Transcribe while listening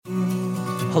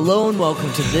Hello and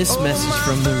welcome to this message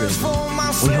from the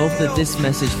river. We hope that this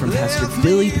message from Pastor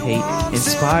Billy Pate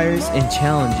inspires and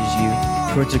challenges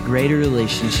you towards a greater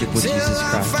relationship with Jesus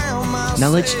Christ. Now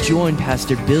let's join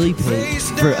Pastor Billy Pate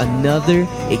for another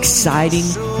exciting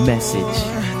message.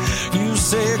 You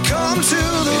say, come to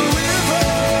the river,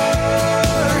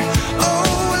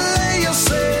 oh, lay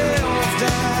yourself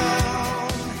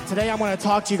down. Today I want to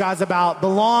talk to you guys about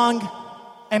belong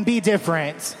and be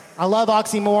different. I love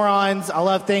oxymorons. I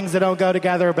love things that don't go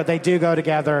together, but they do go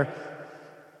together.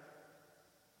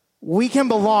 We can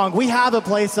belong. We have a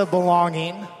place of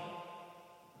belonging,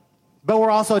 but we're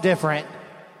also different.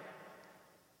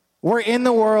 We're in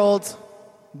the world,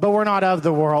 but we're not of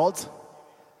the world.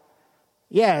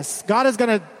 Yes, the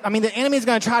enemy is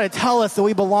going to try to tell us that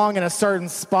we belong in a certain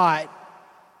spot,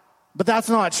 but that's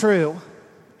not true.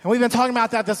 And we've been talking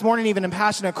about that this morning, even in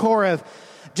Passionate Core, of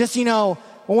just,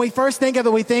 when we first think of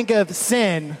it, we think of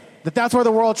sin, that's where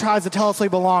the world tries to tell us we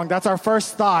belong. That's our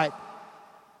first thought.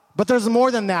 But there's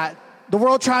more than that. The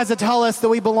world tries to tell us that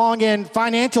we belong in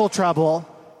financial trouble.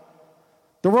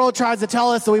 The world tries to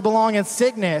tell us that we belong in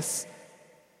sickness,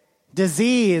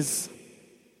 disease,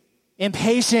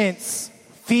 impatience,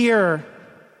 fear.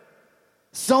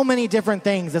 So many different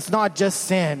things. It's not just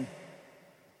sin.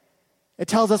 It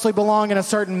tells us we belong in a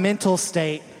certain mental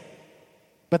state.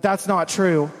 But that's not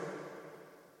true.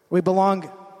 We belong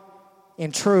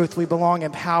in truth. We belong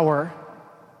in power.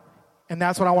 And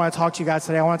that's what I want to talk to you guys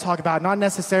today. I want to talk about not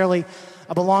necessarily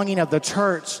a belonging of the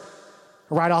church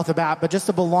right off the bat, but just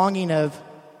a belonging of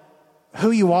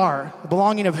who you are, a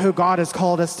belonging of who God has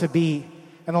called us to be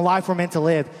and the life we're meant to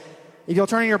live. If you'll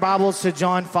turn your Bibles to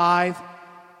John 5,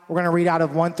 we're going to read out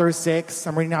of 1 through 6.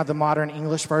 I'm reading out of the Modern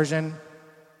English Version.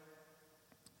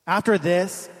 After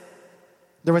this,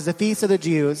 there was a feast of the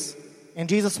Jews, and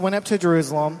Jesus went up to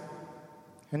Jerusalem.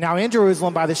 And now in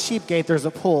Jerusalem by the sheep gate there's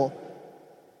a pool.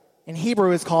 In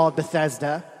Hebrew it's called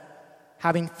Bethesda,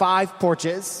 having 5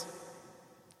 porches.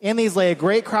 In these lay a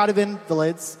great crowd of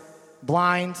invalids,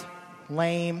 blind,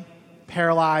 lame,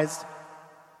 paralyzed,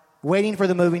 waiting for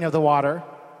the moving of the water.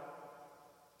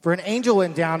 For an angel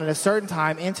went down at a certain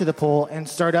time into the pool and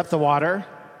stirred up the water.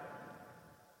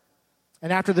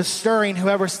 And after the stirring,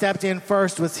 whoever stepped in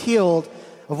first was healed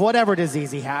of whatever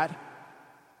disease he had.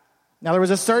 Now there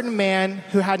was a certain man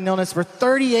who had an illness for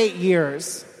 38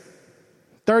 years.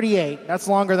 38, that's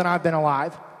longer than I've been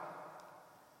alive.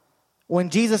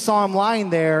 When Jesus saw him lying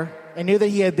there and knew that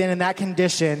he had been in that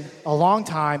condition a long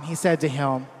time, he said to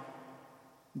him,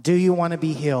 "Do you want to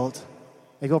be healed?"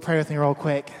 Go pray with me real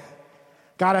quick.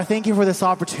 God, I thank you for this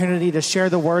opportunity to share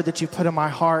the word that you put in my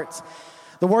heart.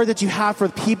 The word that you have for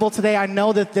people today. I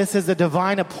know that this is a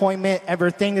divine appointment.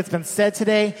 Everything that's been said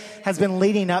today has been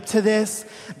leading up to this.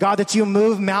 God, that you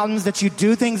move mountains, that you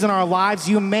do things in our lives.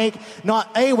 You make not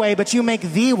a way, but you make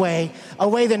the way, a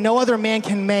way that no other man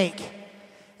can make.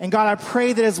 And God, I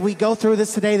pray that as we go through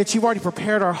this today, that you've already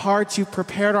prepared our hearts, you've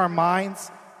prepared our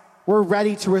minds. We're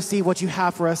ready to receive what you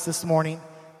have for us this morning.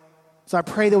 So I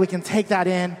pray that we can take that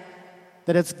in,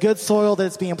 that it's good soil that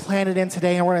it's being planted in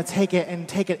today, and we're going to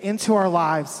take it into our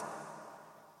lives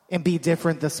and be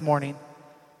different this morning.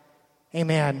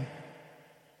 Amen.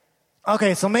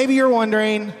 Okay, so maybe you're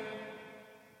wondering,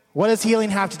 what does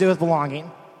healing have to do with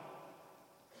belonging?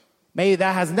 Maybe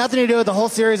that has nothing to do with the whole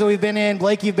series that we've been in.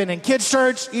 Blake, you've been in kids'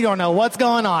 church. You don't know what's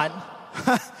going on.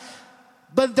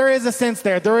 But there is a sense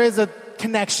there. There is a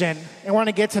connection, and we're going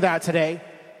to get to that today.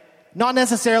 Not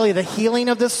necessarily the healing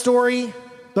of this story,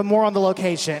 but more on the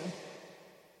location.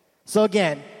 So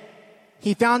again,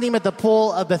 he found him at the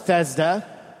pool of Bethesda.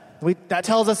 That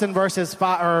tells us in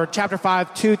chapter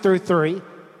 5, 2 through 3.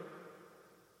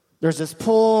 There's this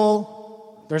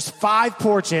pool. There's 5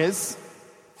 porches.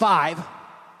 5.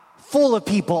 Full of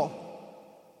people.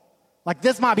 Like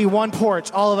this might be one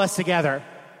porch, all of us together.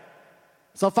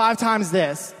 So 5 times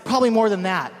this. Probably more than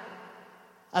that.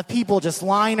 Of people just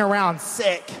lying around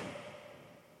sick.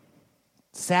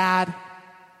 Sad.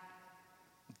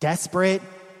 Desperate,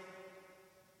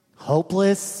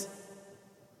 hopeless.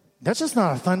 That's just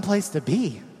not a fun place to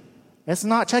be. It's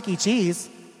not Chuck E. Cheese.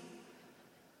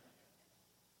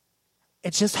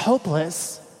 It's just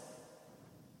hopeless.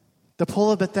 The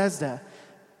pool of Bethesda.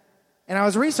 And I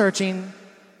was researching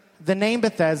the name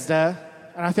Bethesda,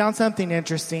 and I found something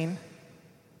interesting.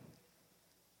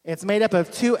 It's made up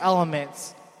of 2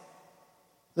 elements.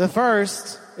 The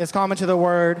first is common to the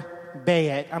word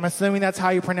Bayit. I'm assuming that's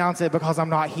how you pronounce it because I'm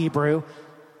not Hebrew.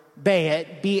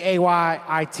 Bayit,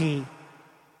 B-A-Y-I-T.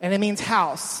 And it means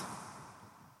house.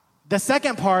 The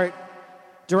second part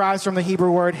derives from the Hebrew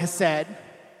word hesed,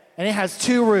 and it has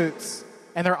 2 roots,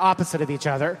 and they're opposite of each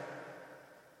other.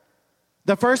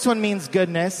 The first one means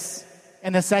goodness,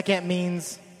 and the second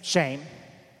means shame.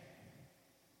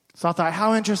 So I thought,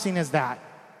 how interesting is that?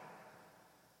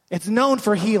 It's known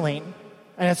for healing,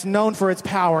 and it's known for its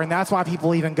power, and that's why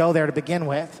people even go there to begin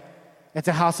with. It's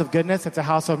a house of goodness, it's a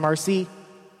house of mercy,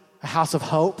 a house of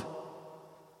hope.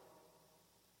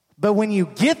 But when you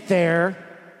get there,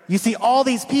 you see all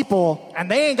these people,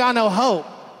 and they ain't got no hope.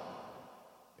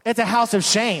 It's a house of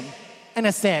shame, in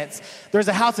a sense. There's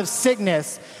a house of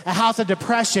sickness, a house of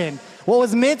depression. What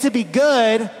was meant to be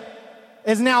good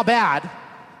is now bad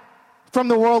from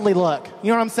the worldly look.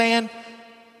 You know what I'm saying?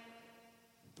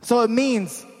 So it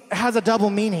has a double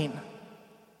meaning.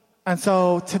 And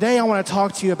so today I want to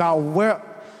talk to you about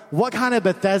what kind of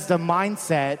Bethesda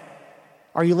mindset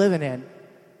are you living in?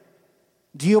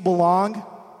 Do you belong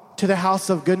to the house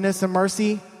of goodness and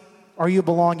mercy? Or are you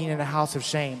belonging in a house of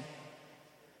shame?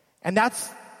 And that's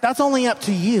only up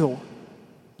to you.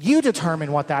 You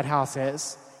determine what that house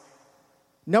is.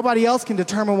 Nobody else can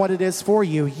determine what it is for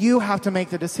you. You have to make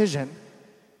the decision.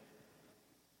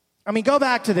 I mean, go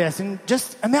back to this and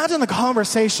just imagine the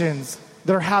conversations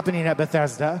that are happening at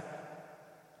Bethesda.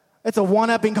 It's a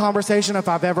one-upping conversation if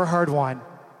I've ever heard one.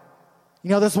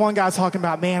 You know, this one guy's talking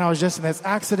about, man, I was just in this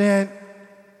accident,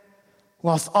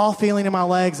 lost all feeling in my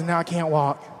legs, and now I can't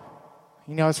walk.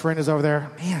 You know, his friend is over there,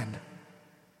 man,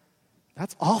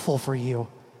 that's awful for you.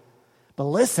 But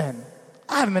listen,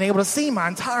 I haven't been able to see my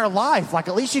entire life. Like,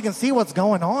 at least you can see what's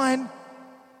going on.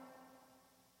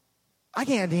 I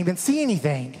can't even see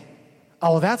anything.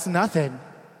 Oh, that's nothing.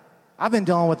 I've been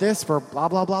dealing with this for blah,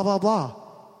 blah, blah, blah, blah.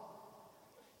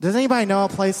 Does anybody know a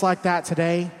place like that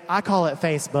today? I call it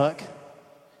Facebook.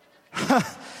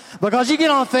 Because you get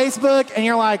on Facebook and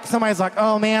you're like, somebody's like,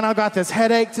 oh man, I've got this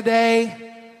headache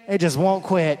today. It just won't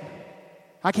quit.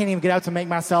 I can't even get up to make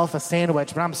myself a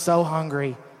sandwich, but I'm so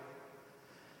hungry.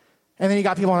 And then you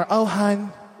got people like, oh,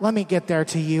 hun, let me get there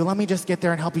to you. Let me just get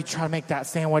there and help you try to make that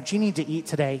sandwich. You need to eat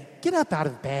today. Get up out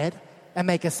of bed and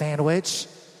make a sandwich.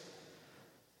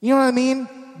 You know what I mean?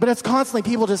 But it's constantly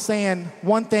people just saying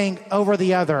one thing over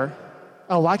the other.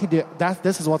 Oh, I can do that.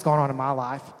 This is what's going on in my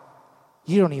life.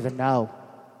 You don't even know.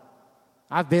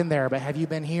 I've been there, but have you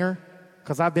been here?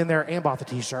 Because I've been there and bought the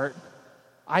t-shirt.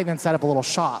 I even set up a little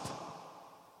shop.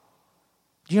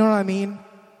 Do you know what I mean?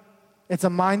 It's a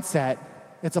mindset.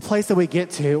 It's a place that we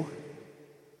get to.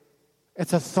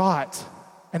 It's a thought.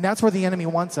 And that's where the enemy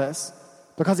wants us.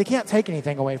 Because he can't take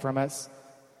anything away from us.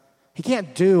 He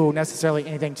can't do necessarily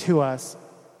anything to us.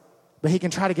 But he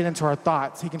can try to get into our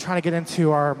thoughts. He can try to get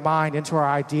into our mind, into our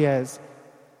ideas.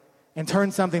 And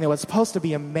turn something that was supposed to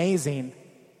be amazing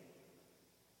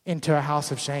into a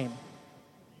house of shame.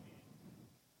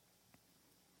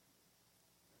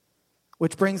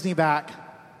 Which brings me back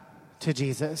to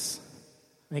Jesus.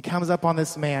 And he comes up on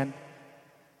this man.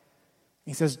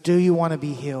 He says, do you want to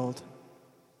be healed?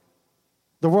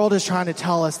 The world is trying to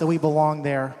tell us that we belong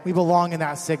there. We belong in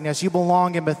that sickness. You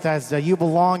belong in Bethesda. You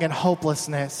belong in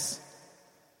hopelessness.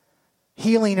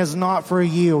 Healing is not for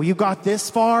you. You got this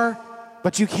far,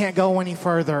 but you can't go any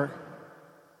further.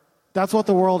 That's what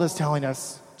the world is telling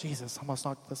us. Jesus, almost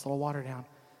knocked this little water down.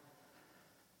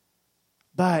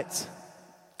 But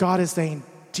God is saying,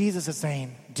 Jesus is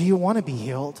saying, do you want to be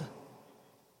healed?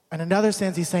 In another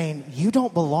sense, he's saying, you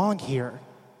don't belong here.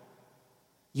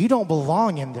 You don't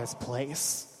belong in this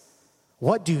place.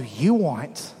 What do you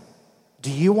want?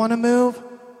 Do you want to move?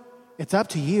 It's up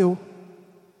to you.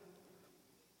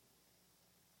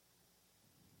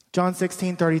 John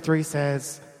 16:33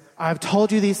 says, I've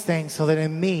told you these things so that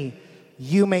in me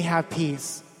you may have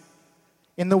peace.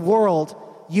 In the world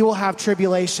you will have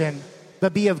tribulation,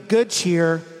 but be of good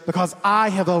cheer because I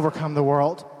have overcome the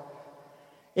world.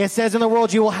 It says in the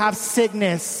world you will have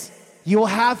sickness, you will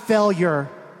have failure,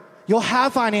 you'll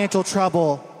have financial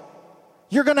trouble,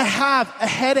 you're going to have a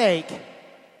headache.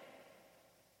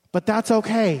 But that's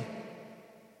okay.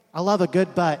 I love a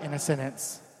good but in a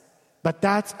sentence. But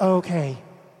that's okay.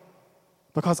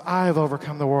 Because I have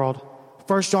overcome the world.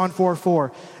 1 John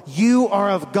 4:4. You are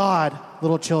of God,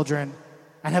 little children,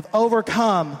 and have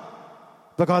overcome,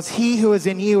 because he who is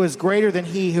in you is greater than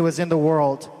he who is in the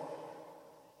world.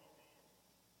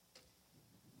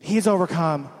 He's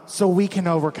overcome, so we can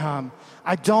overcome.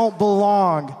 I don't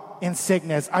belong in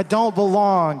sickness. I don't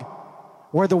belong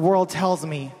where the world tells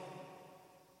me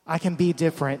I can be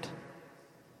different.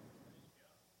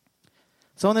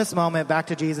 So in this moment, back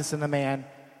to Jesus and the man,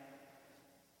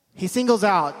 he singles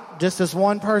out just this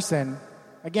one person.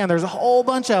 Again, there's a whole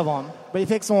bunch of them, but he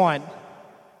picks one.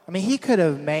 I mean, he could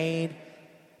have made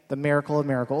the miracle of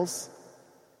miracles,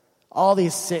 all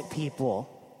these sick people,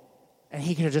 and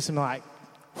he could have just been like,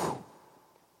 whew.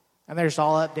 And they're just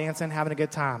all up dancing, having a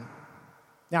good time.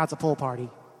 Now it's a pool party.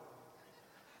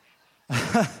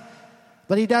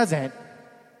 But he doesn't.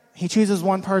 He chooses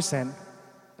one person.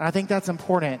 And I think that's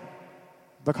important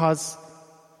because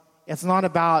it's not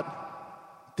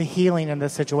about the healing in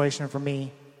this situation for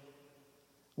me.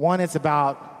 One, it's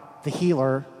about the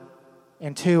healer.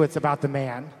 And two, it's about the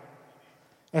man.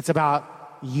 It's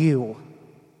about you,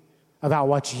 about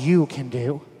what you can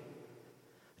do.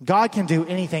 God can do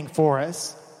anything for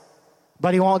us,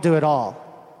 but he won't do it all.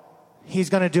 He's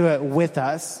going to do it with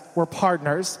us. We're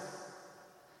partners.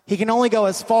 He can only go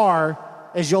as far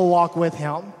as you'll walk with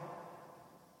him.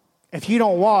 If you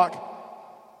don't walk,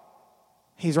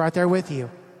 he's right there with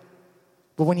you.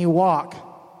 But when you walk,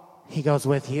 he goes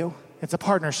with you. It's a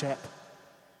partnership.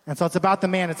 And so it's about the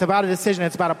man. It's about a decision.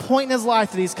 It's about a point in his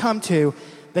life that he's come to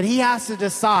that he has to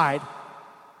decide,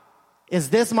 is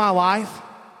this my life?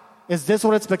 Is this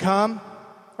what it's become?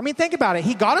 I mean, think about it.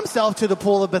 He got himself to the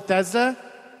pool of Bethesda.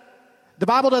 The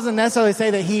Bible doesn't necessarily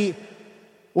say that he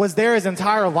was there his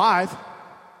entire life.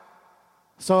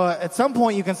 So at some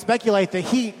point you can speculate that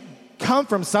he come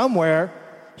from somewhere.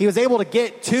 He was able to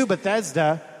get to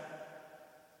Bethesda.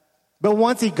 But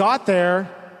once he got there,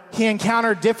 he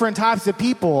encountered different types of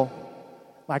people.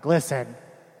 Like, listen,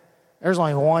 there's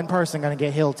only one person going to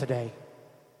get healed today.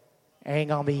 It ain't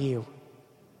going to be you.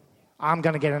 I'm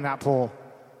going to get in that pool.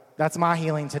 That's my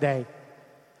healing today.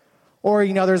 Or,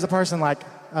 there's a person like,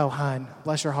 oh, hun,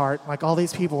 bless your heart. Like, all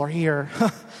these people are here.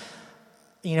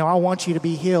 I want you to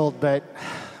be healed, but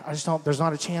I just don't, there's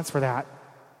not a chance for that.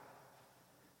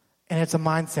 And it's a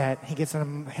mindset. He gets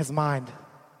in his mind.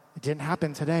 It didn't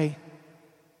happen today.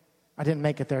 I didn't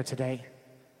make it there today.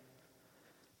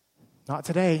 Not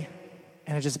today.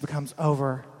 And it just becomes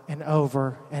over and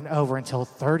over and over until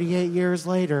 38 years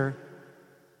later,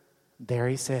 there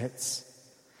he sits.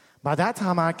 By that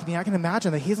time, I can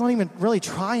imagine that he's not even really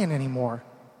trying anymore.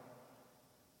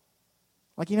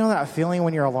 Like, that feeling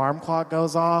when your alarm clock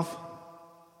goes off?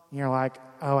 And you're like,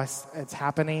 oh, it's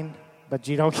happening, but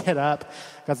you don't get up,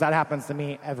 because that happens to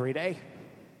me every day.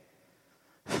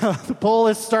 The pool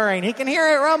is stirring. He can hear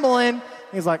it rumbling.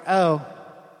 He's like, oh,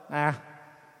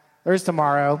 there's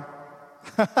tomorrow.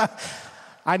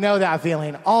 I know that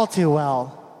feeling all too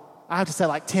well. I have to set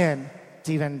like 10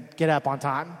 to even get up on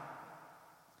time.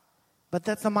 But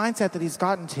that's the mindset that he's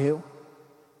gotten to.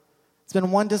 It's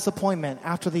been one disappointment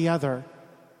after the other.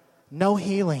 No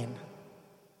healing.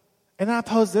 And I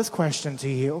pose this question to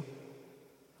you.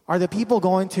 Are the people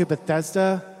going to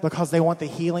Bethesda because they want the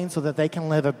healing so that they can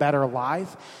live a better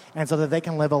life and so that they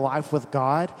can live a life with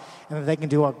God and that they can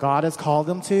do what God has called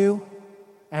them to?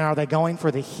 And are they going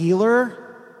for the healer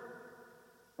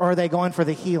or are they going for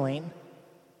the healing?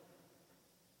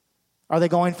 Are they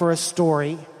going for a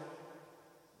story?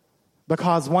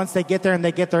 Because once they get there and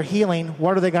they get their healing,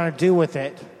 what are they going to do with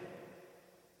it?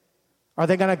 Are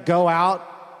they going to go out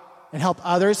and help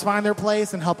others find their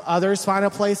place and help others find a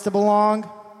place to belong?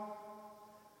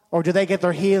 Or do they get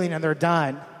their healing and they're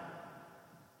done?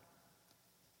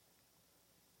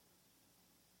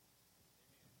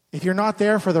 If you're not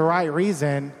there for the right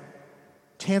reason,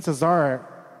 chances are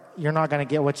you're not going to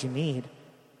get what you need.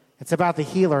 It's about the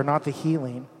healer, not the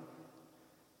healing.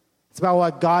 It's about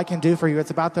what God can do for you.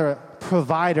 It's about the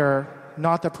provider,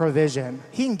 not the provision.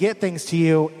 He can get things to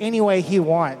you any way he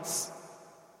wants.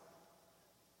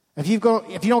 If you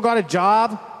don't got a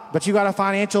job, but you got a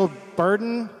financial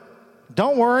burden,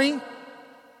 don't worry.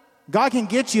 God can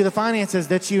get you the finances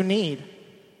that you need.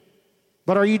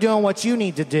 But are you doing what you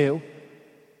need to do?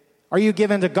 Are you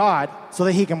giving to God so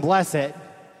that he can bless it?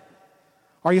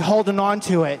 Are you holding on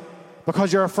to it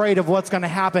because you're afraid of what's going to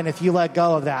happen if you let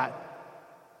go of that?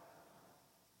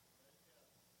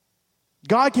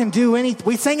 God can do anything.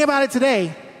 We sang about it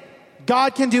today.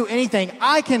 God can do anything.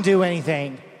 I can do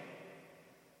anything.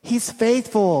 He's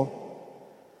faithful.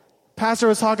 Pastor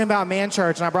was talking about Man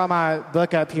Church, and I brought my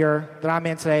book up here that I'm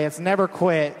in today. It's Never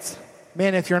Quit.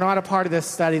 Man, if you're not a part of this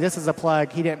study, this is a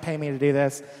plug. He didn't pay me to do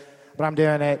this, but I'm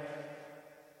doing it.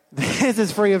 This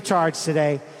is free of charge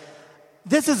today.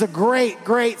 This is a great,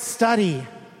 great study.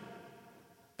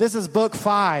 This is book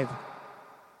 5.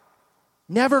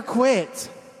 Never quit.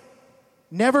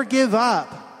 Never give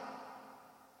up.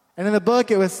 And in the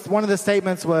book, it was one of the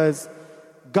statements was,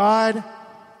 God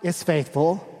is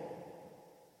faithful.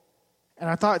 And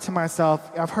I thought to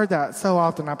myself, I've heard that so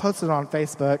often. I posted it on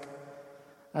Facebook,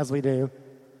 as we do.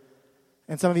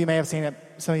 And some of you may have seen it,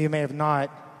 some of you may have not.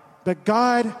 But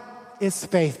God is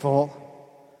faithful.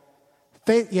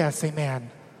 Yes,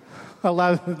 amen. I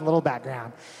love the little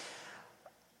background.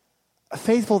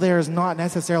 Faithful there is not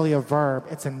necessarily a verb,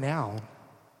 it's a noun.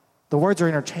 The words are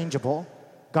interchangeable.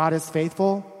 God is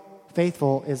faithful.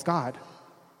 Faithful is God.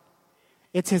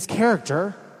 It's his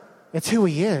character. It's who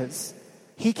he is.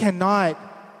 He cannot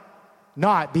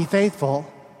not be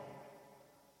faithful.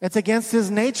 It's against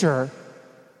his nature.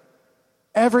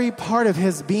 Every part of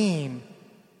his being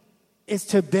is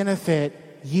to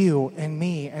benefit you and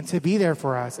me and to be there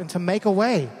for us and to make a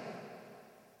way.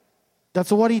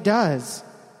 That's what he does.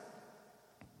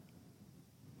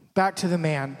 Back to the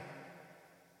man.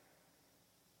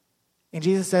 And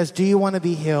Jesus says, do you want to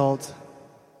be healed?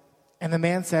 And the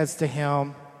man says to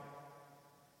him,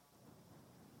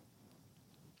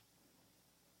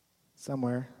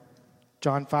 somewhere,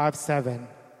 John 5:7.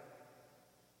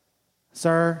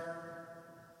 Sir,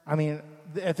 I mean,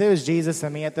 if it was Jesus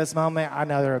and me at this moment, I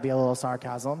know there would be a little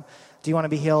sarcasm. Do you want to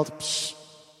be healed? Psh,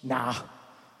 nah,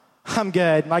 I'm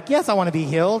good. Like, yes, I want to be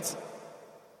healed.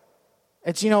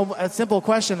 It's, a simple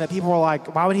question that people are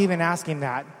like, why would he even ask him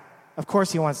that? Of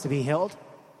course he wants to be healed.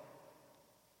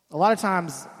 A lot of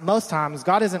times, most times,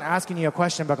 God isn't asking you a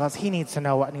question because he needs to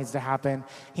know what needs to happen.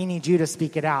 He needs you to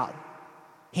speak it out.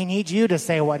 He needs you to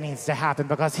say what needs to happen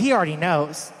because he already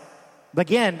knows. But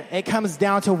again, it comes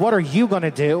down to what are you going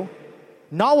to do?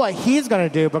 Not what he's going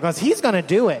to do, because he's going to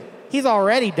do it. He's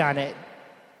already done it.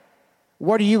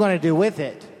 What are you going to do with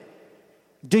it?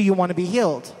 Do you want to be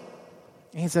healed?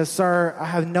 And he says, sir, I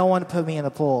have no one to put me in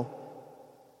the pool.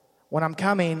 When I'm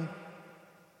coming,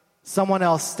 someone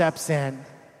else steps in.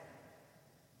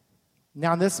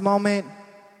 Now in this moment,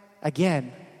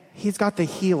 again, he's got the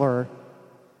healer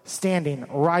standing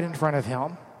right in front of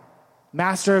him.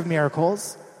 Master of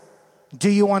miracles. Do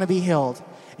you want to be healed?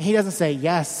 And he doesn't say,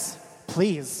 yes,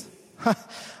 please.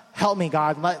 Help me,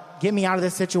 God. Get me out of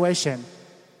this situation.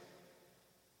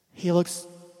 He looks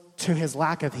to his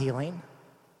lack of healing.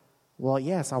 Well,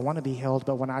 yes, I want to be healed,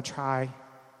 but when I try,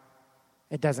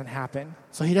 it doesn't happen.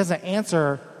 So he doesn't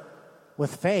answer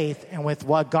with faith and with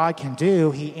what God can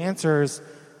do. He answers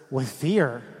with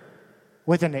fear,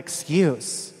 with an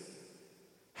excuse.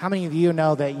 How many of you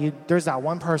know that there's that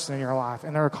one person in your life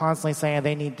and they're constantly saying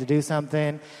they need to do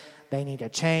something, they need to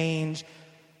change,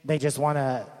 they just want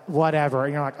to whatever.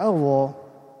 And you're like, oh,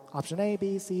 well, option A,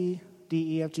 B, C,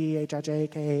 D, E, F, G, H, I, J,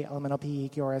 K, L, M, N, O, P,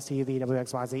 Q, R, S, T, U, V, W,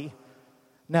 X, Y, Z.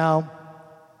 No,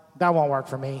 that won't work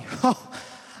for me.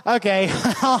 Okay,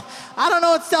 I don't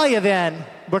know what to tell you then,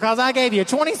 because I gave you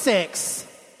 26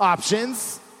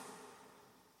 options.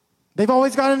 They've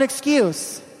always got an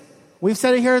excuse. We've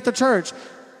said it here at the church.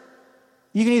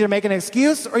 You can either make an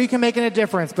excuse or you can make a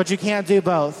difference, but you can't do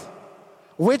both.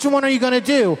 Which one are you going to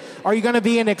do? Are you going to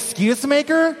be an excuse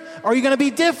maker? Or are you going to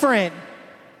be different?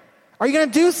 Are you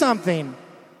going to do something?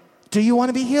 Do you want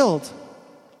to be healed?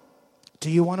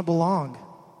 Do you want to belong?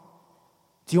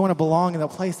 Do you want to belong in the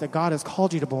place that God has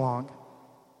called you to belong?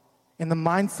 In the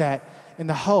mindset, in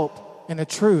the hope, in the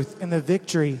truth, in the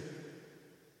victory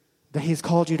that he's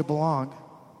called you to belong.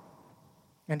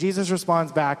 And Jesus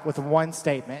responds back with one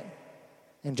statement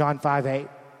in John 5:8.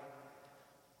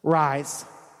 Rise,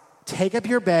 take up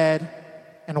your bed,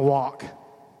 and walk.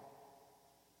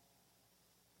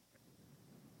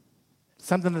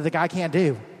 Something that the guy can't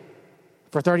do.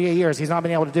 For 38 years, he's not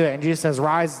been able to do it. And Jesus says,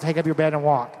 rise, take up your bed, and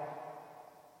walk.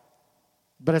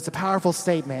 But it's a powerful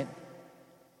statement.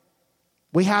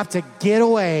 We have to get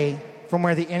away from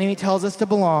where the enemy tells us to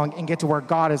belong and get to where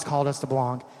God has called us to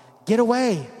belong. Get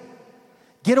away.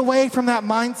 Get away from that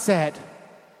mindset.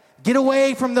 Get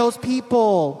away from those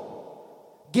people.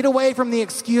 Get away from the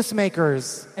excuse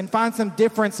makers and find some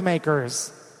difference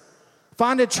makers.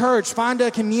 Find a church, find a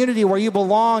community where you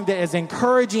belong that is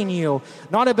encouraging you.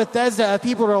 Not a Bethesda of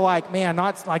people who are like, man,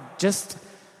 not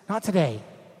today.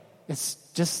 It's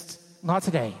just not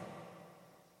today.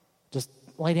 Just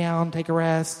lay down, take a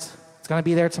rest. It's going to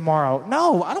be there tomorrow.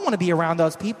 No, I don't want to be around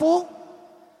those people.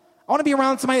 I want to be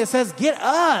around somebody that says, get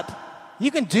up.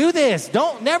 You can do this.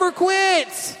 Never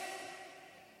quit.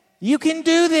 You can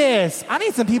do this. I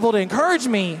need some people to encourage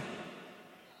me.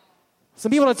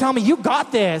 Some people to tell me, you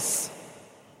got this.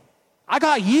 I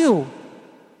got you.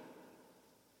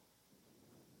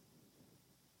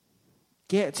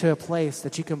 Get to a place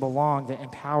that you can belong, that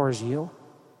empowers you.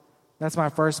 That's my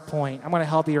first point. I'm going to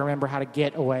help you remember how to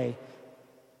get away.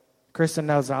 Kristen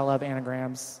knows that I love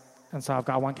anagrams, and so I've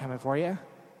got one coming for you.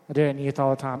 I do it in youth all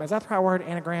the time. Is that the right word,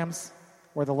 anagrams?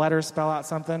 Where the letters spell out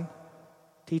something?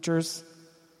 Teachers?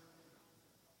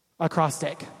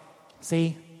 Acrostic.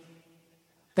 See?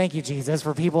 Thank you, Jesus,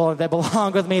 for people that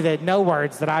belong with me that know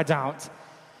words that I don't.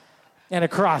 An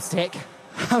acrostic.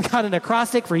 I've got an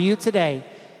acrostic for you today.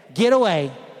 Get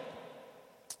away.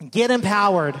 Get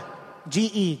empowered.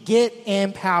 G-E. Get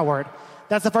empowered.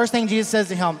 That's the first thing Jesus says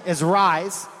to him is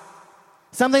rise.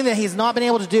 something that he's not been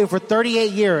able to do for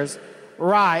 38 years,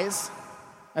 rise.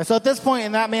 And so at this point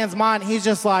in that man's mind, he's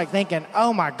just like thinking,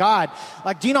 oh my God,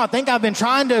 like, do you not think I've been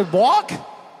trying to walk?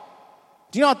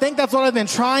 Do you not think that's what I've been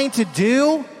trying to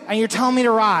do? And you're telling me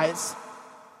to rise.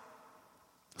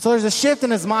 So there's a shift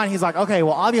in his mind. He's like, okay,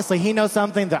 well, obviously he knows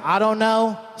something that I don't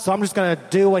know, so I'm just going to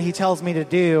do what he tells me to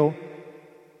do,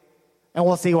 and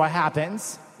we'll see what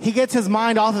happens. He gets his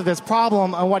mind off of his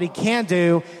problem and what he can't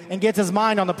do and gets his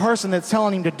mind on the person that's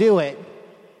telling him to do it.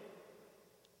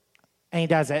 And he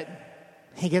does it.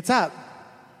 He gets up.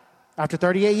 After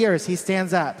 38 years, he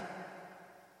stands up.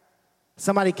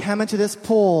 Somebody come into this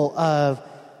pool of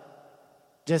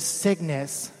just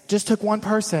sickness. Just took one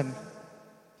person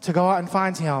to go out and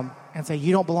find him and say,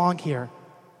 you don't belong here.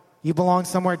 You belong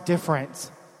somewhere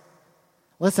different.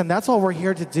 Listen, that's what we're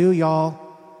here to do, y'all.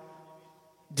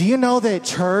 Do you know that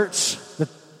church,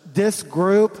 this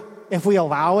group, if we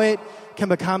allow it, can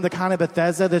become the kind of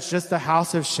Bethesda that's just a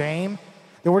house of shame?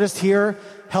 That we're just here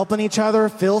helping each other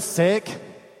feel sick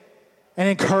and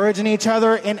encouraging each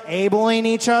other, enabling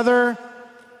each other?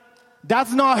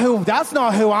 That's not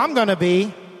who I'm going to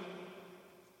be.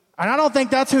 And I don't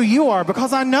think that's who you are,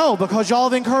 because I know, because y'all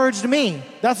have encouraged me.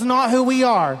 That's not who we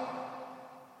are.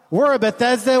 We're a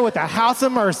Bethesda with a house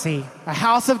of mercy, a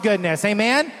house of goodness.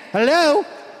 Amen? Hello?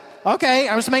 Okay,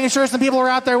 I'm just making sure some people are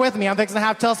out there with me. I'm fixing to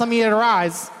have to tell some of you to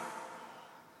rise.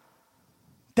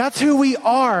 That's who we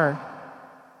are.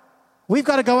 We've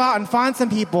got to go out and find some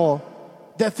people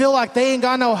that feel like they ain't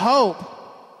got no hope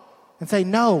and say,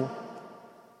 no,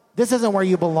 this isn't where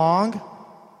you belong.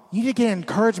 You need to get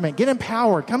encouragement. Get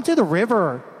empowered. Come to the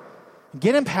river.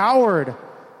 Get empowered.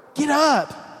 Get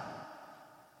up.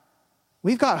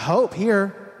 We've got hope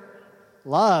here.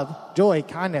 Love, joy,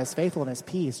 kindness, faithfulness,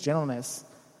 peace, gentleness.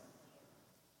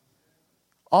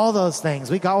 All those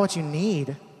things. We got what you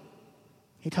need.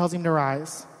 He tells him to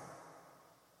rise.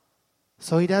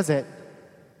 So he does it.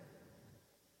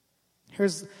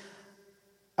 Here's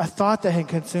a thought that had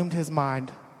consumed his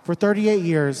mind. For 38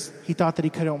 years, he thought that he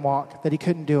couldn't walk, that he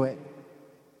couldn't do it.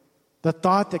 The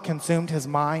thought that consumed his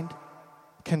mind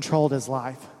controlled his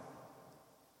life.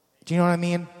 Do you know what I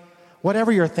mean?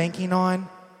 Whatever you're thinking on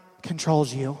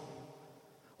controls you.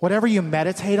 Whatever you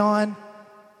meditate on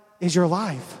is your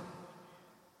life.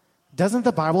 Doesn't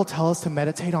the Bible tell us to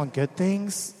meditate on good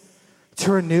things?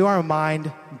 To renew our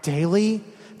mind daily?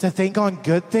 To think on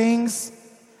good things?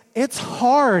 It's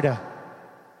hard.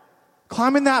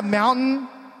 Climbing that mountain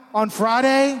on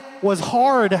Friday was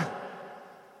hard.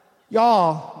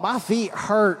 Y'all, my feet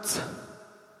hurt.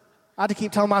 I had to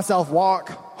keep telling myself,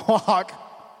 walk, walk.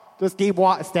 Just keep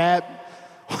one step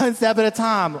at a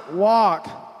time. Walk.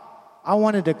 I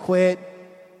wanted to quit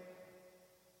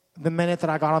the minute that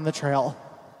I got on the trail.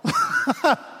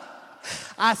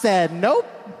 I said, nope,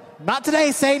 not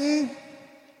today, Satan.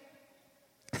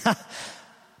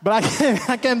 But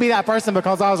I couldn't be that person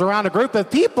because I was around a group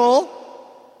of people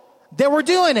that were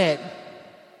doing it.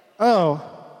 Oh,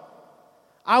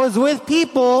 I was with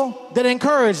people that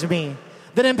encouraged me,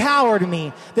 that empowered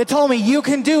me, that told me you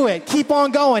can do it. Keep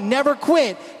on going. Never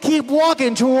quit. Keep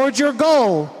walking towards your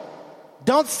goal.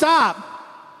 Don't stop.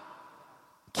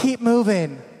 Keep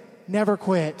moving. Never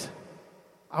quit.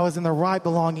 I was in the right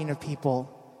belonging of people.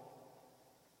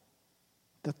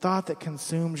 The thought that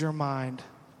consumes your mind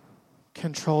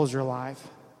controls your life.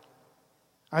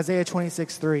 Isaiah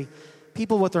 26:3.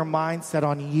 People with their mind set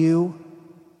on you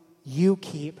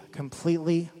keep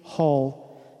completely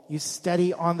whole. You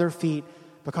steady on their feet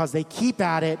because they keep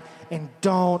at it and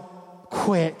don't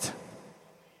quit.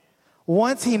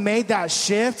 Once he made that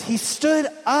shift, he stood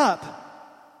up.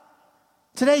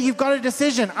 Today, you've got a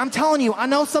decision. I'm telling you, I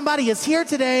know somebody is here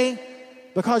today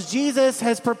because Jesus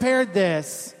has prepared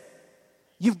this.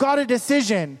 You've got a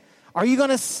decision. Are you going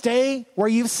to stay where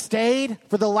you've stayed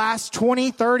for the last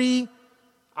 20, 30,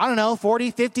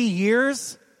 40, 50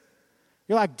 years?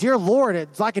 You're like, dear Lord,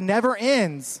 it's like it never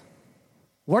ends.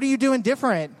 What are you doing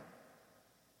different?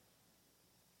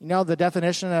 You know the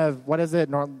definition of what is it?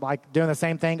 Like doing the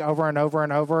same thing over and over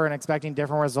and over and expecting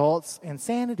different results?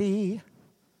 Insanity.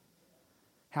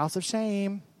 House of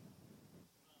shame.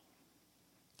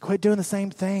 Quit doing the same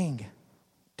thing.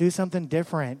 Do something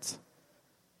different.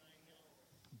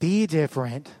 Be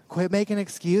different. Quit making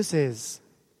excuses.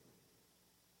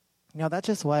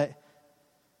 That's what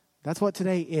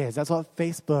today is. That's what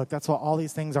Facebook, that's what all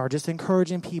these things are. Just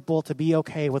encouraging people to be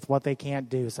okay with what they can't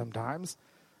do sometimes.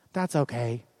 That's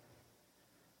okay.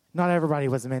 Not everybody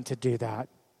was meant to do that.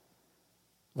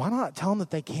 Why not tell them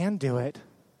that they can do it?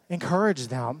 Encourage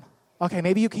them. Okay,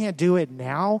 maybe you can't do it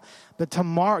now, but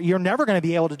tomorrow, you're never going to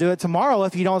be able to do it tomorrow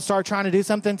if you don't start trying to do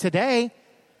something today.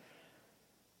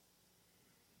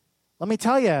 Let me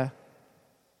tell you,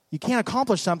 you can't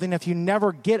accomplish something if you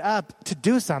never get up to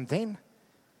do something.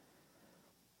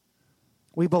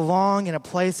 We belong in a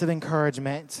place of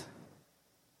encouragement.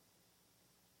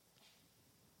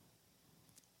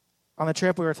 On the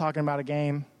trip, we were talking about a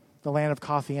game, the land of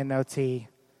coffee and no tea.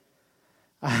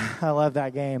 I love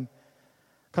that game.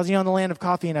 Because, in the land of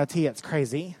coffee and no tea, it's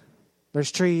crazy.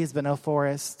 There's trees, but no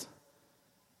forest.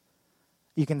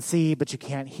 You can see, but you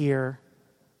can't hear.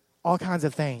 All kinds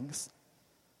of things.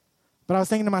 But I was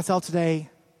thinking to myself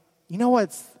today, you know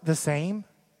what's the same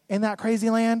in that crazy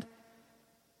land?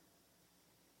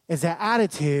 Is that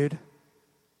attitude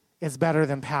is better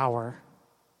than power.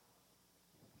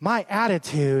 My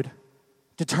attitude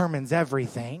determines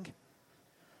everything.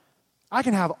 I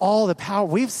can have all the power.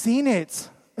 We've seen it.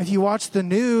 If you watch the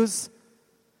news,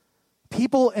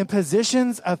 people in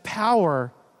positions of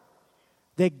power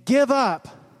that give up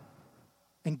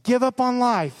and give up on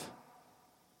life,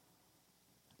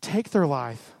 take their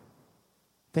life.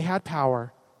 They had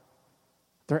power.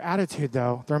 Their attitude,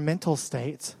 though, their mental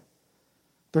state,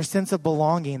 their sense of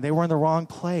belonging, they were in the wrong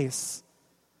place.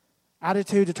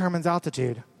 Attitude determines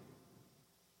altitude.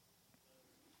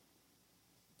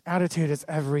 Attitude is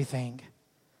everything.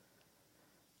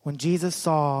 When Jesus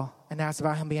saw and asked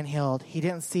about him being healed, he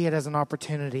didn't see it as an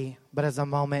opportunity, but as a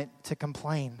moment to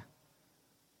complain.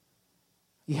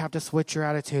 You have to switch your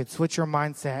attitude, switch your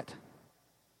mindset.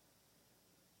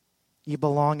 You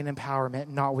belong in empowerment,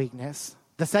 not weakness.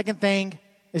 The second thing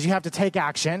is you have to take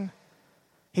action.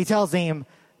 He tells him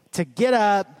to get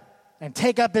up and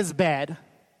take up his bed.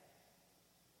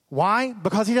 Why?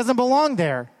 Because he doesn't belong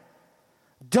there.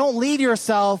 Don't leave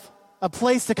yourself a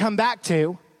place to come back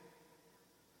to.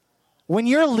 When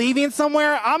you're leaving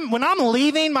somewhere, when I'm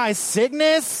leaving my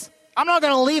sickness, I'm not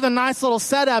going to leave a nice little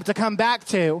setup to come back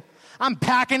to. I'm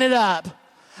packing it up.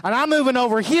 And I'm moving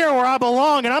over here where I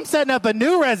belong, and I'm setting up a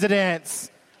new residence.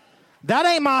 That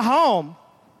ain't my home.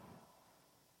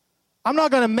 I'm not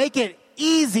going to make it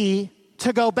easy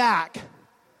to go back.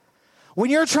 When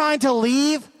you're trying to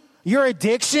leave your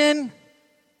addiction,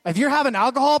 if you have an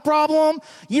alcohol problem,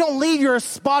 you don't leave your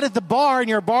spot at the bar in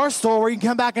your bar store where you can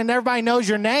come back and everybody knows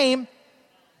your name.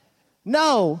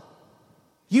 No.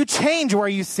 You change where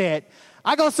you sit.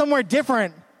 I go somewhere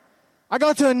different. I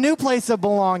go to a new place of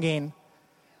belonging.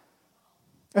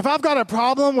 If I've got a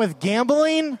problem with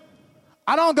gambling,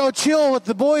 I don't go chill with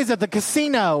the boys at the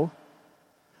casino.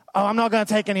 Oh, I'm not going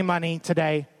to take any money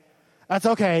today. That's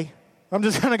okay. I'm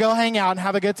just going to go hang out and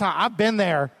have a good time. I've been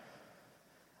there.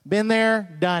 Been there,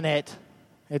 done it.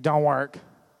 It don't work.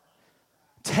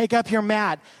 Take up your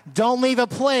mat. Don't leave a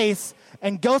place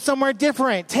and go somewhere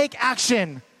different. Take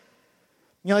action.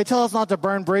 They tell us not to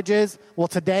burn bridges. Well,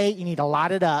 today you need to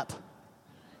light it up.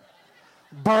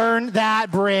 Burn that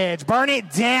bridge. Burn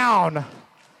it down.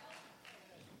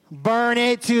 Burn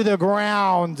it to the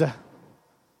ground.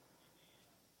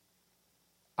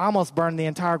 I almost burned the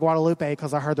entire Guadalupe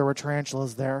because I heard there were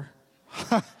tarantulas there.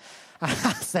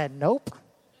 I said, nope.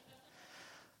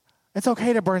 It's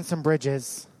okay to burn some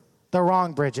bridges, the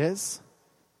wrong bridges.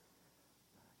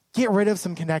 Get rid of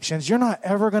some connections. You're not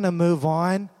ever going to move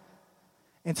on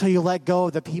until you let go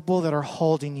of the people that are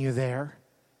holding you there.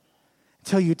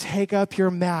 Until you take up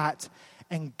your mat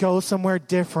and go somewhere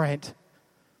different.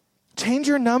 Change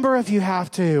your number if you have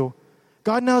to.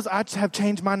 God knows I have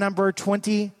changed my number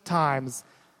 20 times.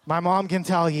 My mom can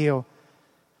tell you.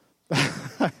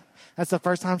 That's the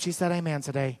first time she said amen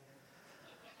today.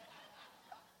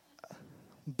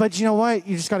 But you know what?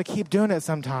 You just got to keep doing it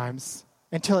sometimes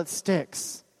until it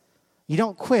sticks. You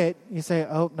don't quit. You say,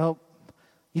 oh, nope.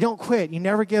 You don't quit. You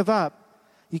never give up.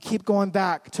 You keep going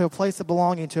back to a place of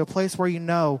belonging, to a place where you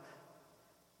know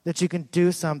that you can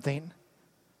do something.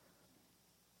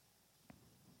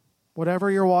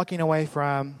 Whatever you're walking away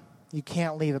from, you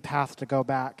can't leave a path to go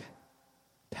back.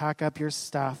 Pack up your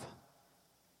stuff.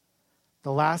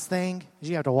 The last thing is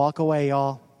you have to walk away,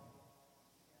 y'all.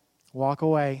 Walk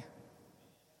away.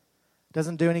 It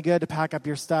doesn't do any good to pack up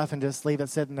your stuff and just leave it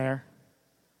sitting there.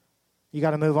 You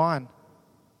got to move on.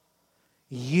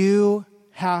 You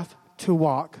have to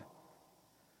walk.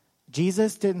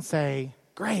 Jesus didn't say,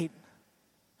 great,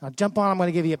 now jump on, I'm going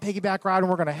to give you a piggyback ride and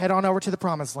we're going to head on over to the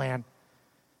promised land.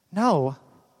 No.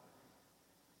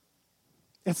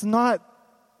 It's not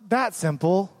that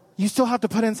simple. You still have to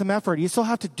put in some effort. You still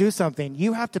have to do something.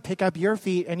 You have to pick up your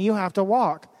feet and you have to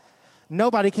walk.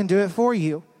 Nobody can do it for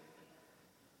you.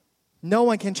 No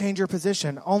one can change your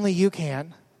position. Only you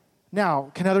can.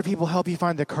 Now, can other people help you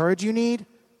find the courage you need?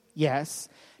 Yes.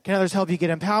 Can others help you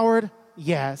get empowered?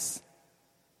 Yes.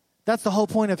 That's the whole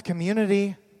point of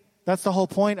community. That's the whole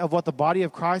point of what the body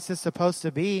of Christ is supposed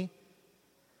to be.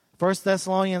 1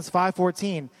 Thessalonians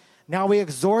 5:14. Now we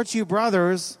exhort you,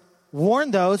 brothers, warn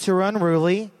those who are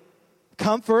unruly,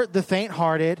 comfort the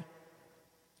faint-hearted,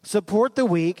 support the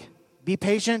weak, be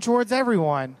patient towards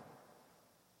everyone.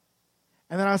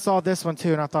 And then I saw this one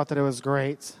too, and I thought that it was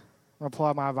great. I'm going to pull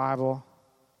out my Bible.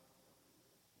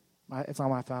 It's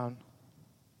on my phone.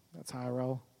 That's how I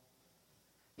roll.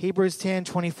 Hebrews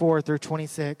 10:24 through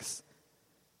 26.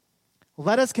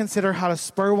 Let us consider how to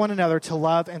spur one another to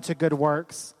love and to good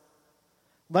works.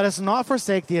 Let us not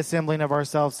forsake the assembling of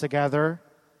ourselves together,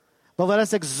 but let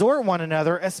us exhort one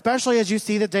another, especially as you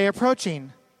see the day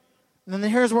approaching. And then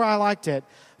here's where I liked it.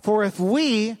 For if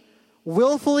we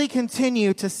willfully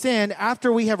continue to sin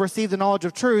after we have received the knowledge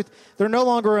of truth, there no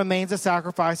longer remains a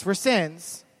sacrifice for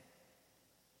sins.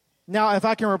 Now, if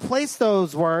I can replace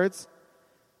those words,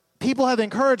 people have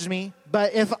encouraged me,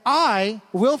 but if I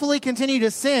willfully continue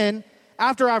to sin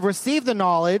after I've received the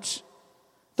knowledge,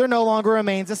 there no longer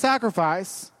remains a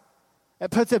sacrifice.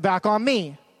 It puts it back on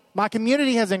me. My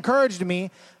community has encouraged me.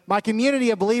 My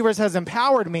community of believers has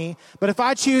empowered me. But if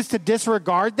I choose to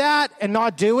disregard that and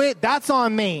not do it, that's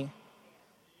on me,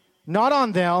 not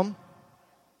on them.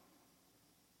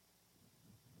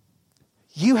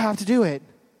 You have to do it.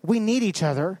 We need each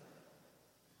other,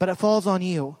 but it falls on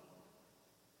you.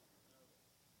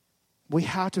 We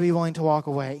have to be willing to walk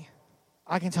away.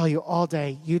 I can tell you all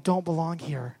day, you don't belong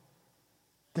here.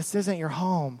 This isn't your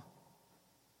home.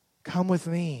 Come with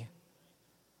me.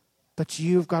 But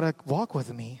you've got to walk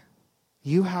with me.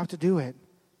 You have to do it.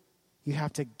 You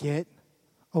have to get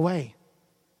away.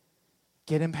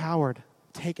 Get empowered.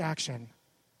 Take action.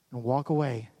 And walk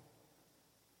away.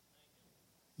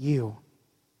 You.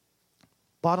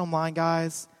 Bottom line,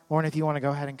 guys, Lauren, if you want to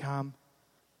go ahead and come,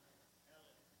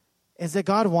 is that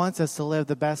God wants us to live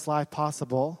the best life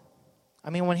possible. I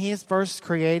mean, when he first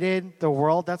created the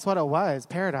world, that's what it was,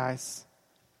 paradise.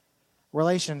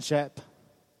 Relationship.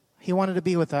 He wanted to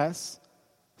be with us,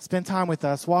 spend time with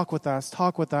us, walk with us,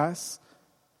 talk with us,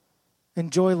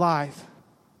 enjoy life.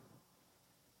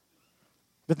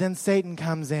 But then Satan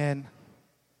comes in,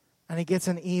 and he gets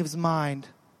in Eve's mind,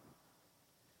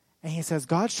 and he says,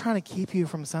 God's trying to keep you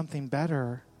from something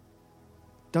better.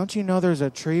 Don't you know there's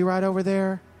a tree right over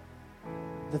there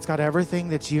that's got everything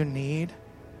that you need?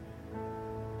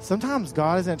 Sometimes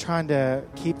God isn't trying to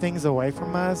keep things away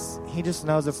from us. He just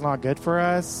knows it's not good for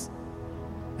us.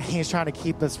 He's trying to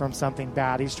keep us from something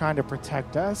bad. He's trying to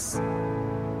protect us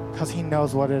because he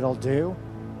knows what it'll do.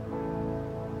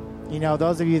 You know,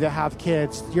 those of you that have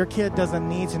kids, your kid doesn't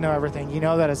need to know everything. You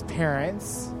know that as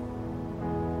parents,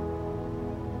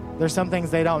 there's some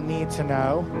things they don't need to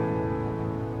know.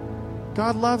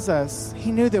 God loves us.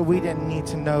 He knew that we didn't need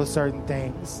to know certain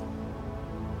things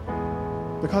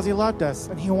because he loved us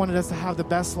and he wanted us to have the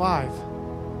best life.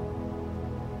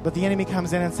 But the enemy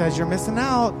comes in and says, you're missing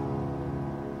out.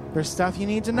 There's stuff you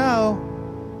need to know.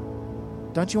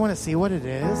 Don't you want to see what it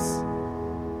is?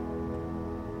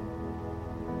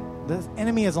 The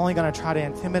enemy is only going to try to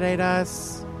intimidate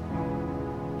us,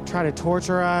 try to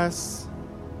torture us,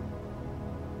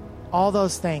 all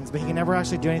those things, but he can never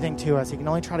actually do anything to us. He can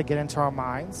only try to get into our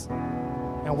minds,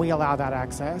 and we allow that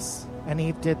access. And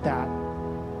Eve did that.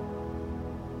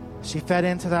 She fed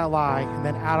into that lie, and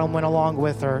then Adam went along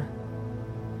with her.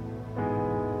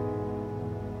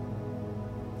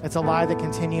 It's a lie that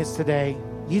continues today.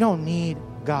 You don't need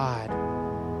God.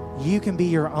 You can be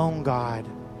your own God.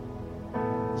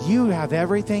 You have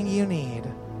everything you need.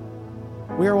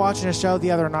 We were watching a show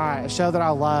the other night, a show that I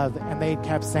love, and they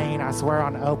kept saying, I swear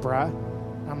on Oprah.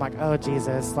 I'm like, oh,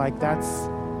 Jesus, like that's,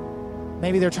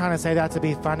 maybe they're trying to say that to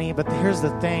be funny, but here's the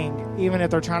thing. Even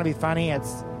if they're trying to be funny,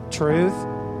 it's truth.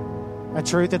 A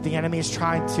truth that the enemy is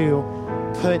trying to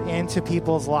put into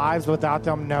people's lives without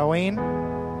them knowing.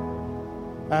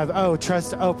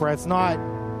 Trust Oprah. It's not,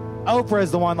 Oprah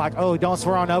is the one like, oh, don't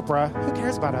swear on Oprah. Who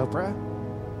cares about Oprah?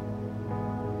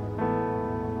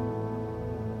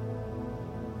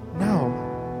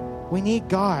 No. We need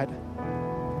God.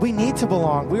 We need to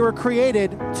belong. We were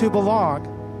created to belong.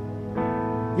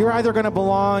 You're either going to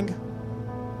belong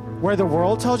where the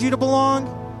world tells you to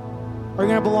belong, or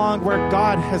you're going to belong where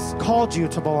God has called you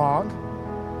to belong,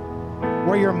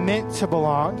 where you're meant to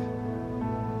belong.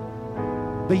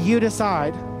 But you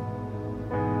decide.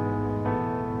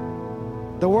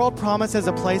 The world promises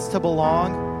a place to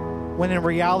belong when in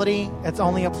reality, it's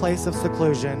only a place of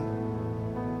seclusion.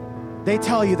 They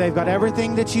tell you they've got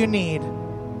everything that you need,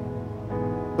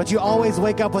 but you always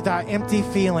wake up with that empty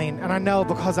feeling. And I know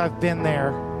because I've been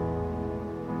there.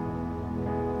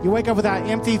 You wake up with that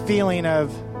empty feeling of,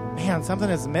 man, something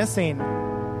is missing.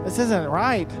 This isn't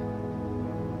right.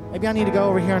 Maybe I need to go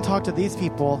over here and talk to these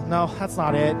people. No, that's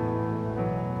not it.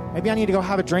 Maybe I need to go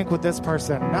have a drink with this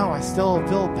person. No, I still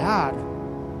feel bad.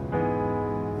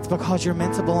 It's because you're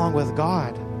meant to belong with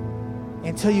God.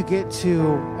 Until you get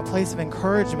to a place of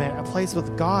encouragement, a place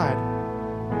with God,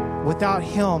 without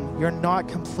Him, you're not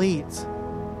complete.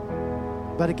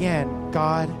 But again,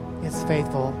 God is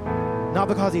faithful. Not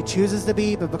because He chooses to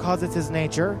be, but because it's His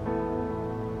nature.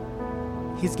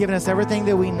 He's given us everything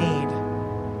that we need.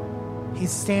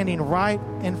 He's standing right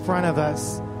in front of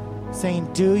us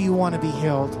saying, do you want to be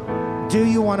healed? Do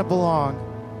you want to belong?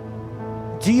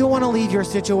 Do you want to leave your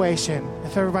situation?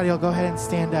 If everybody will go ahead and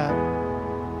stand up.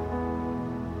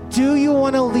 Do you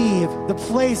want to leave the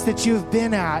place that you've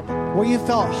been at, where you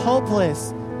felt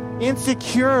hopeless,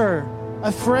 insecure,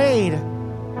 afraid?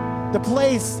 The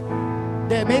place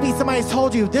that maybe somebody's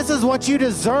told you, this is what you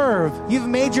deserve. You've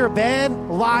made your bed,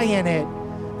 lie in it.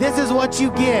 This is what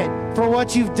you get for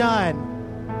what you've done.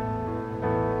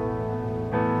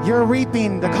 You're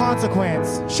reaping the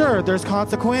consequence. Sure, there's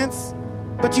consequence,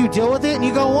 but you deal with it and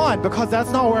you go on, because that's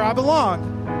not where I belong.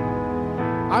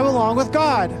 I belong with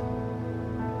God.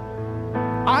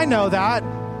 I know that.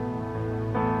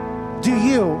 Do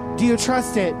you? Do you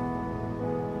trust it?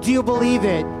 Do you believe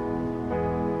it?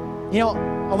 You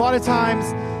know, a lot of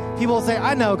times people say,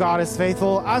 I know God is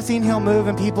faithful. I've seen Him move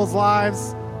in people's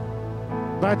lives,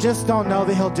 but I just don't know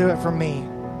that He'll do it for me.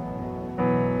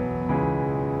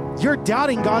 You're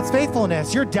doubting God's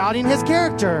faithfulness. You're doubting His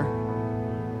character.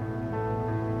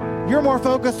 You're more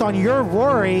focused on your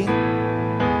worry,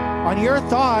 on your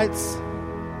thoughts,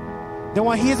 than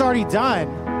what He's already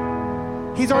done.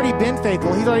 He's already been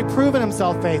faithful. He's already proven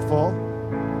Himself faithful.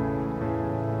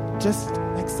 Just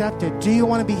accept it. Do you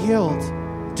want to be healed?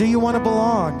 Do you want to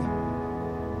belong?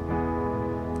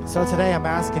 So today I'm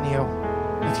asking you,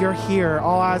 if you're here,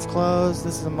 all eyes closed,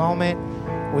 this is a moment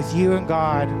with you and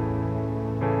God.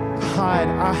 God,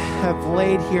 I have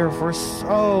laid here for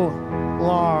so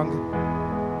long,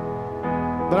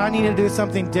 but I need to do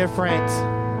something different.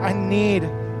 I need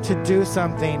to do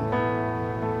something.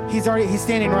 He's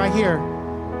standing right here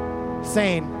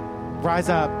saying, rise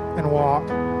up and walk.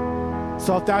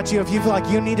 So if that's you, if you feel like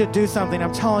you need to do something,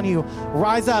 I'm telling you,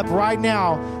 rise up right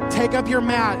now, take up your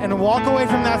mat and walk away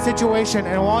from that situation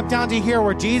and walk down to here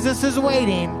where Jesus is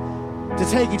waiting to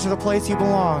take you to the place you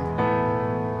belong.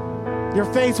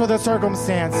 You're faced with a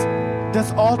circumstance.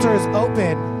 This altar is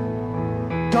open.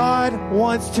 God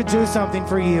wants to do something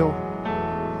for you,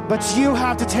 but you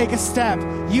have to take a step.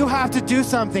 You have to do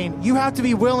something. You have to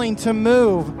be willing to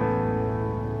move.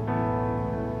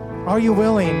 Are you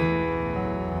willing?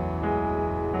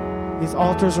 These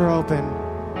altars are open.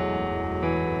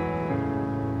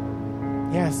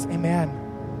 Yes, amen.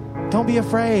 Don't be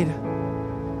afraid.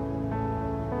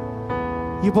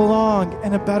 You belong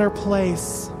in a better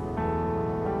place.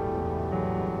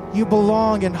 You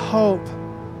belong in hope.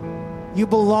 You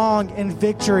belong in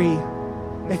victory.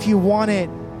 If you want it,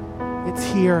 it's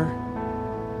here.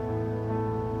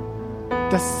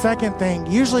 The second thing,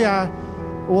 usually I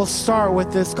will start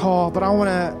with this call, but I want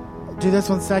to do this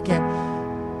one second.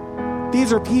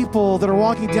 These are people that are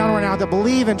walking down right now that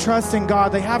believe and trust in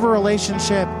God. They have a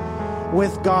relationship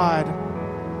with God.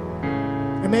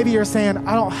 And maybe you're saying,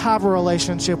 I don't have a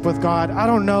relationship with God. I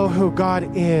don't know who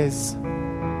God is.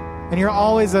 And you're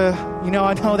always I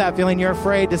know that feeling. You're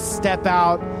afraid to step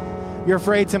out. You're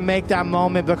afraid to make that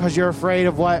moment because you're afraid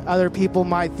of what other people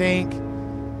might think.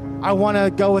 I want to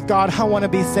go with God. I want to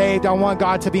be saved. I want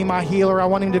God to be my healer. I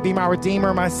want Him to be my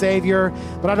Redeemer, my Savior.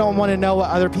 But I don't want to know what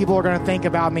other people are going to think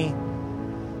about me.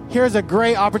 Here's a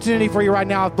great opportunity for you right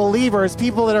now. Believers,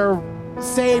 people that are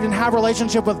saved and have a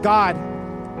relationship with God,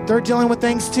 they're dealing with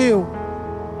things too.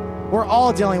 We're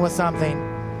all dealing with something.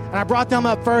 And I brought them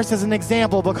up first as an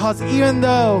example because even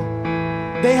though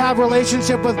they have a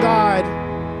relationship with God,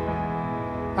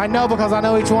 I know because I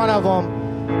know each one of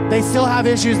them, they still have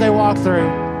issues they walk through.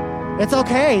 It's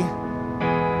okay.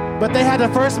 But they had to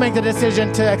first make the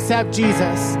decision to accept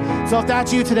Jesus. So if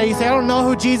that's you today, you say, I don't know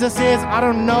who Jesus is. I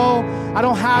don't know. I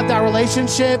don't have that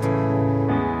relationship.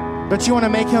 But you want to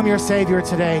make Him your Savior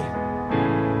today.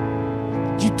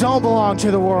 You don't belong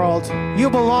to the world. You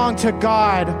belong to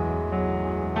God.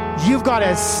 You've got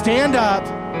to stand up,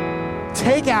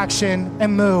 take action,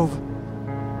 and move.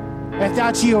 If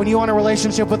that's you and you want a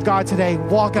relationship with God today,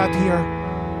 walk up here.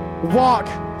 Walk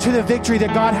to the victory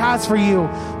that God has for you.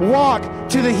 Walk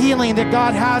to the healing that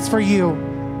God has for you.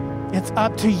 It's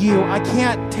up to you. I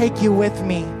can't take you with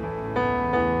me.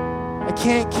 I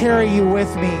can't carry you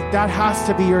with me. That has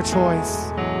to be your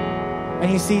choice.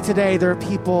 And you see today, there are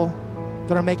people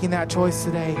that are making that choice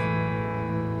today.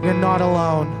 You're not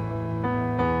alone.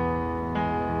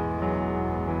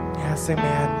 Yes,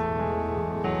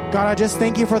 amen. God, I just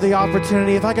thank you for the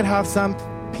opportunity. If I could have some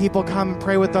people come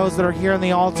pray with those that are here on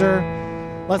the altar,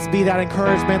 let's be that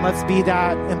encouragement. Let's be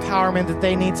that empowerment that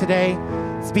they need today.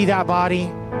 Let's be that body.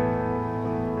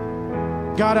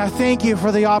 God, I thank you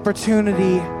for the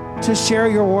opportunity to share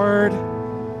your word,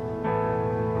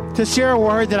 to share a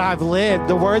word that I've lived,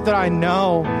 the word that I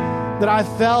know, that I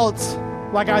felt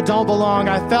like I don't belong.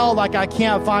 I felt like I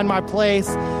can't find my place,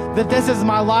 that this is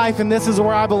my life and this is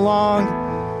where I belong.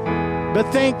 But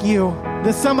thank you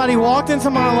that somebody walked into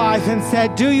my life and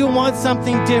said, do you want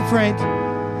something different?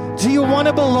 Do you want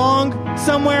to belong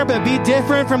somewhere but be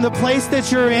different from the place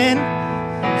that you're in?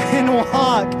 And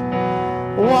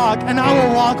walk, and I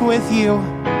will walk with you.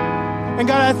 And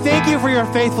God, I thank you for your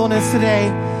faithfulness today.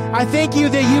 I thank you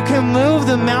that you can move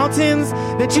the mountains,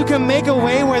 that you can make a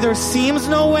way where there seems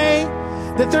no way,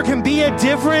 that there can be a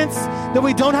difference, that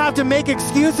we don't have to make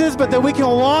excuses, but that we can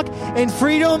walk in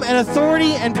freedom and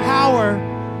authority and power.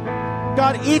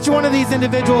 God, each one of these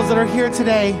individuals that are here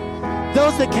today,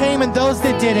 those that came and those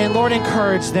that didn't, Lord,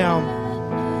 encourage them.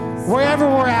 Wherever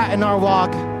we're at in our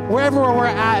walk, wherever we're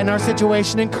at in our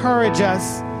situation, encourage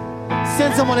us.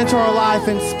 Send someone into our life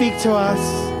and speak to us.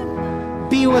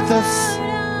 Be with us.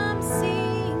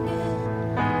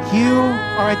 You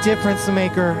are a difference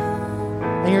maker,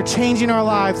 and you're changing our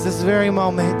lives this very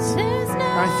moment.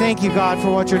 I thank you, God,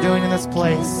 for what you're doing in this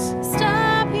place.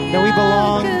 That we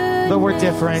belong, but we're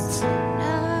different.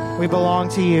 We belong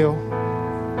to you.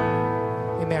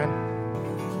 Amen.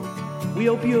 We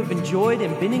hope you have enjoyed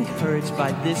and been encouraged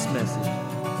by this message.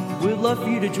 We would love for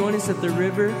you to join us at the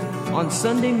river on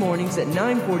Sunday mornings at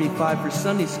 9:45 for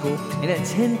Sunday school and at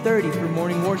 10:30 for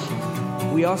morning worship.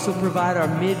 We also provide our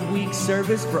midweek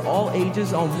service for all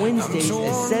ages on Wednesdays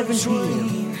at 7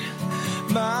 p.m.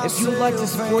 If you would like to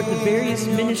support the various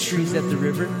ministries at the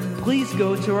river, please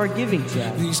go to our giving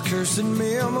tab. We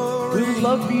would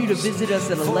love for you to visit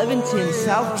us at 1110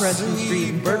 South Preston Street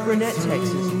in Burke-Burnett,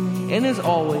 Texas. And as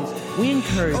always, we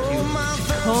encourage you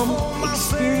to come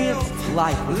experience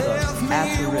life with us at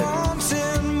the river.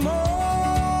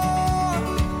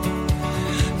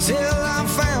 Till I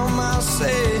found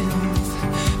myself